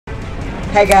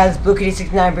Hey guys,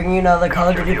 BlueKitty69 bringing you another Call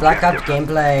of Duty Black Ops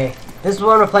gameplay. This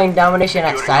one we're playing Domination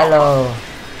at Silo.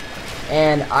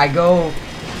 And I go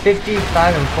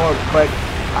 55 and 4, but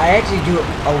I actually do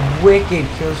a wicked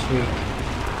kill streak.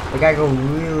 Like I go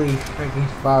really freaking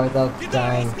far without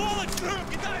dying.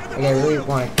 Like I really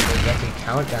want to actually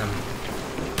count them.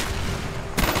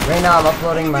 Right now I'm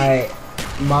uploading my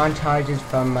montages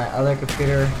from my other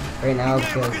computer right now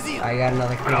because I got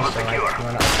another computer, so I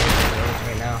want to upload those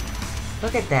right now.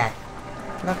 Look at that.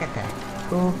 Look at that.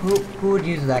 Who would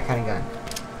use that kind of gun?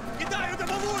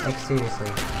 Like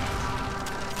seriously.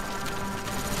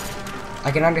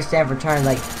 I can understand for trying to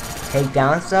like take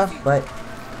down stuff, but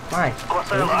fine.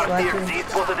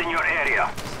 Spotted in your area.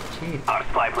 Cheap. Our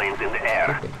spy planes in the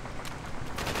air. Stupid.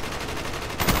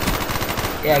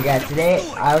 Yeah guys, today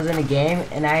I was in a game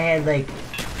and I had like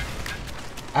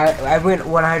I went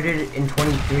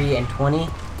 123 and 20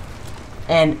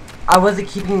 and I wasn't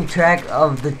keeping track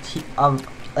of the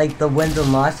like the wins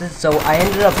and losses, so I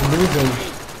ended up losing.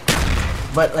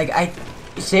 But like I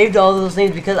saved all those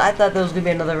things because I thought there was gonna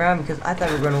be another round because I thought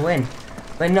we were gonna win.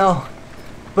 But no.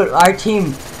 But our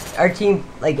team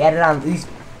like added on at least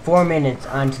 4 minutes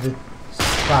onto the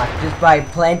spot just by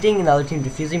planting and the other team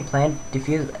defusing,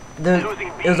 defuse.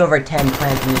 It was over 10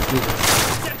 plants and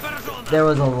defusing. There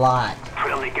was a lot.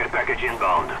 Friendly care package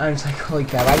inbound. I'm just like, holy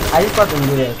crap! I just let them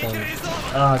do their thing.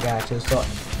 Oh gosh, it was so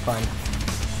fun.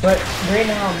 But right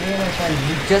now, me and my friends,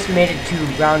 we just made it to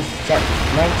round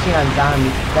 19 on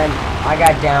zombies. Then I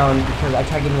got down because I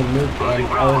tried getting a nuke and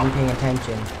I wasn't paying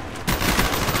attention.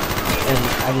 And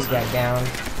I just got down.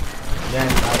 Then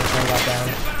my other friend got down.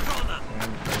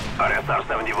 Our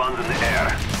SR-71's in the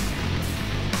air.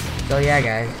 So yeah,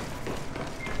 guys.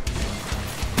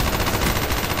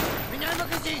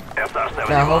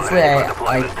 Now hopefully I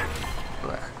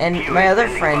and my other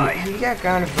friend, he got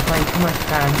grounded for playing too much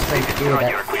time. He's like, dude,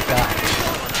 that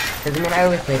sucks. Because I mean, I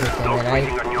always played with him, and I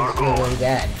just feel really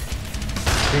bad.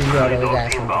 Usually I'd always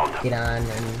ask him to get on,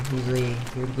 and usually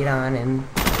he would get on, and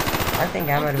I think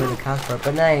I might have been the cause for it.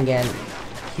 But then again,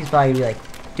 he's probably gonna be like,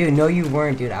 dude, no you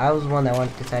weren't, dude. I was the one that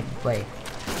wanted to decide to play.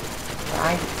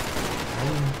 Guys,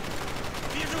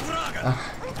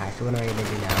 so what am I gonna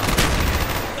do now?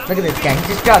 Look at this guy, he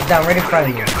just dropped down right in front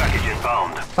of me.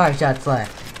 5 shots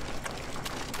left.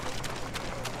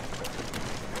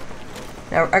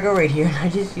 Now I go right here and I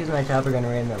just use my chopper gun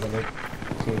right in that little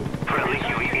tube. Friendly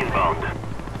UAV inbound.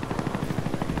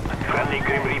 Friendly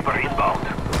Grim Reaper inbound.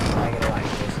 I gotta like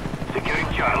this. Securing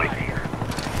Charlie.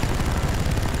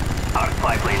 Our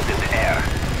spy planes in the air.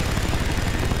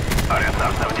 Our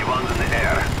SR-71's in the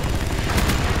air.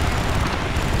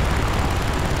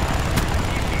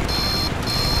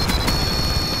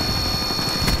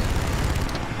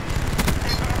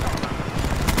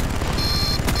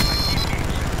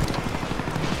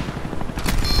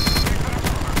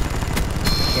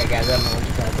 Guys, I don't know what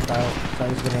you guys about, so I'm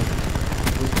just gonna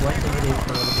just watch the video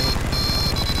for a little bit.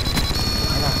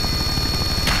 Why not?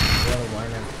 Really, why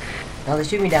not? Now they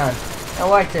shoot me down. Now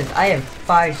watch this. I have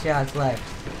 5 shots left.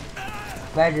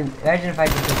 Imagine if I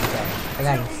just hit the guy. I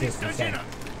got an assist instead.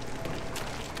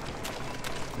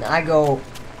 Now I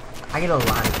get a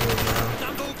lot of kills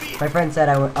now. My friend said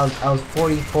I was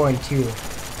 44 and 2,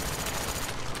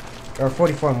 or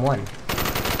 44 and 1. Our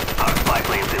spy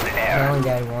planes in the air. I only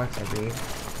died once, I believe.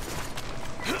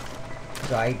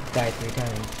 So I died 3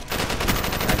 times.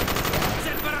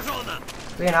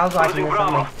 So yeah, I was watching this,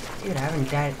 I'm like, dude, I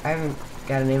haven't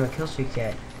got a name of kill streaks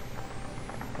yet.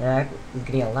 And I was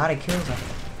getting a lot of kills.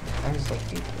 I'm just like,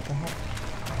 dude, what the heck?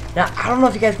 Now, I don't know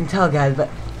if you guys can tell, guys, but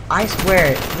I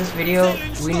swear, this video,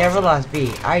 we never lost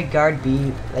B. I guard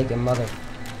B like a mother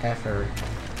effer.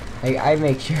 Like, I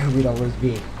make sure we don't lose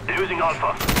B. Losing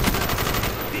Alpha.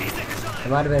 It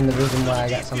might have been the reason why I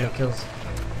got so many kills.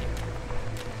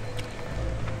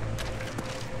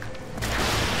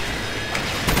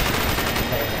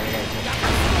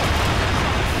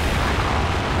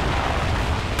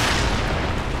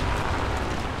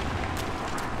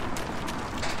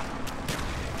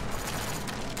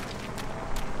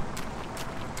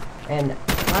 And a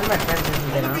lot of my friends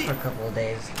haven't been on for a couple of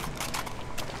days.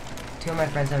 2 of my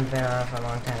friends haven't been on for a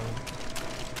long time.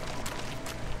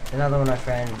 Another one of my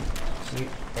friends,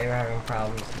 they were having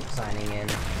problems signing in.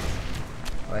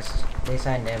 They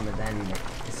signed in, but then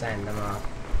they signed them off.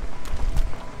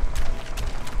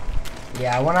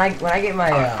 Yeah, when I get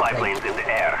my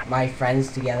like, my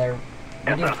friends together,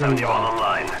 we do pretty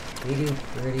well. We do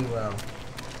pretty well.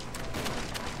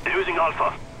 Losing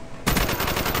Alpha.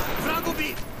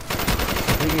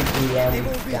 We do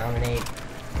DM, we dominate.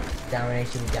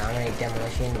 Domination, we dominate.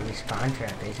 Demolition, we spawn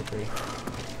trap, basically.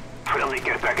 Friendly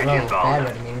care package No, it's bad, inbound.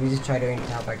 but I mean, we just try to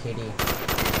help our KD.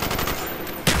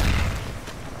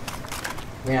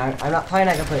 I mean, I'm not probably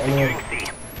not gonna put any Securing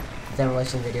C.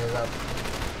 demolition videos up.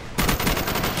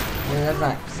 I mean, that's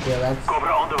not skill. That's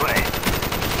Cobra on the way.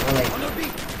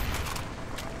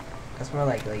 more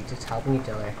like just helping each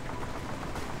other.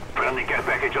 Friendly care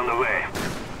package on the way.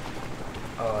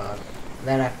 Oh,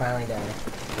 then I finally died.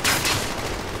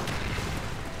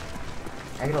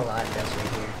 I get a lot of deaths right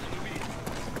here.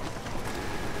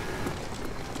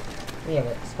 But yeah,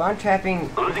 but spawn trapping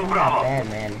Losing isn't Bravo. that bad,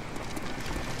 man.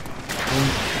 I mean,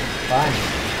 it's fun.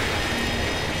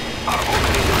 Our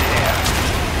opening in the air.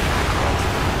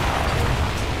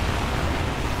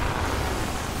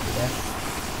 Yeah.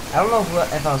 I don't know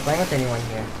if I was playing with anyone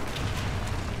here.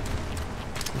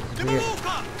 It's weird.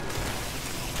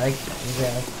 I like to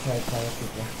try to play with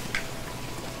people.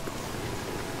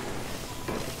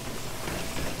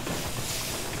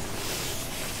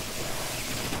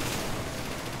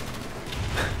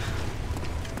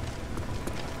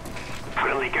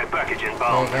 Friendly care package Hey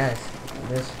inbound. guys,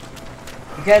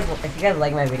 if you guys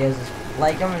like my videos, just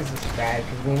like them and subscribe.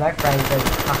 Because me and my friend said,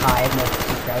 haha, I have no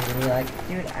subscribers, and you're like,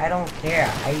 dude, I don't care.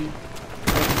 I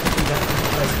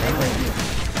like memory,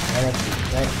 and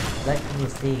like let people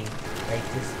see. Like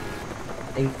just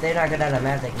if they're not good at a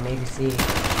map, they can maybe see. If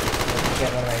you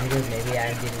get one of my videos, maybe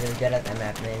I did really good at that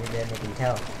map, and maybe then they can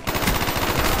tell.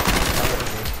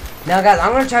 Now guys,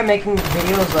 I'm gonna try making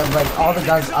videos of like all the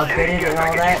guns upgraded and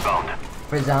all that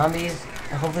for zombies.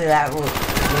 Hopefully that will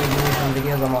maybe do some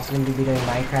videos. I'm also gonna be doing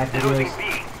Minecraft Losing videos B.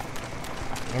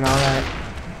 and all that.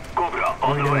 Cobra I'm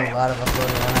on the doing way. a lot of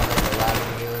uploading. I have like a lot of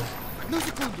videos.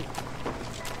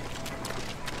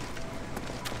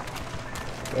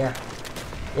 Yeah.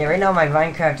 Yeah, right now my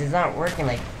Minecraft is not working.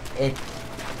 Like it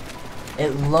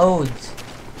loads.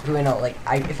 Doing out like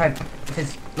if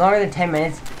it's longer than 10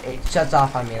 minutes, it shuts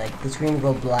off on me. Like the screen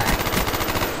goes black.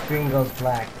 The screen goes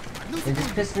black. It just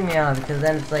pisses me off because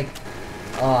then it's like,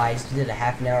 oh, I just did a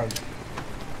half an hour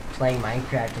playing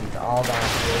Minecraft and it's all down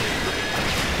here.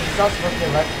 It's also supposed to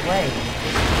be let's play.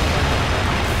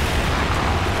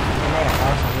 I made a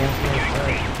house on the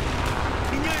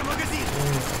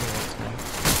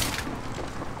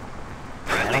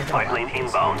Friendly fight lane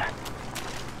inbound.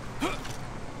 Look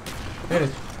at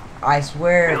this. I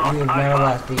swear we have never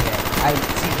lost B yet. I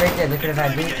see right there, they could have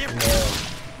had B.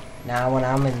 No. Now when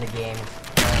I'm in the game,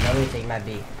 nobody take my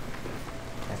B.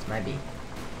 That's my B.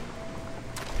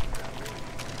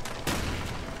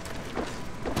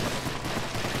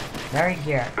 Now right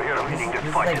here. We are winning the This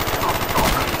is fight. like,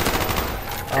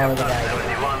 oh look at that.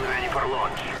 71 ready for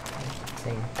launch.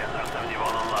 Thing.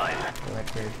 71 online.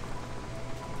 Electric.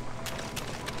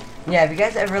 Yeah, if you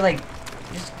guys ever like,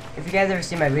 just if you guys ever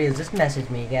see my videos, just message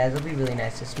me, guys. It'll be really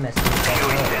nice. Just message me. Like,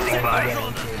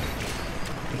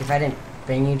 if I didn't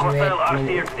bring you to it, I mean,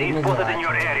 it means a lot to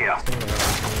me.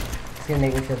 It's gonna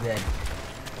make me feel good.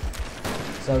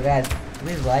 So guys,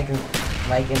 please like and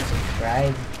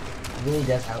subscribe. It really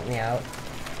does help me out.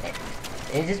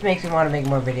 It just makes me want to make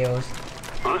more videos.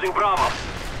 Losing Bravo.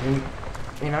 I mean,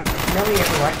 nobody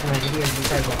ever watches my videos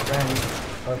besides my friends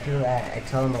or people that I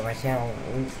tell them about my channel.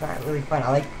 It's not really fun.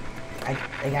 I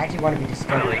actually want to be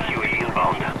discovered. QE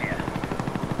inbound.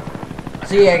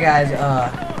 So yeah, guys,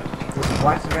 just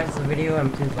watch the rest of the video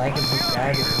and please like and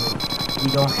subscribe. If you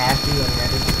don't have to,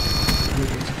 I mean,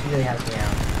 it just really helps me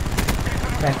out.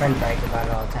 My friend brags about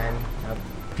it all the time.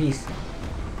 Peace.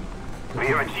 We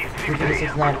are achieved victory.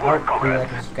 369 out. Please like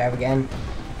and subscribe again.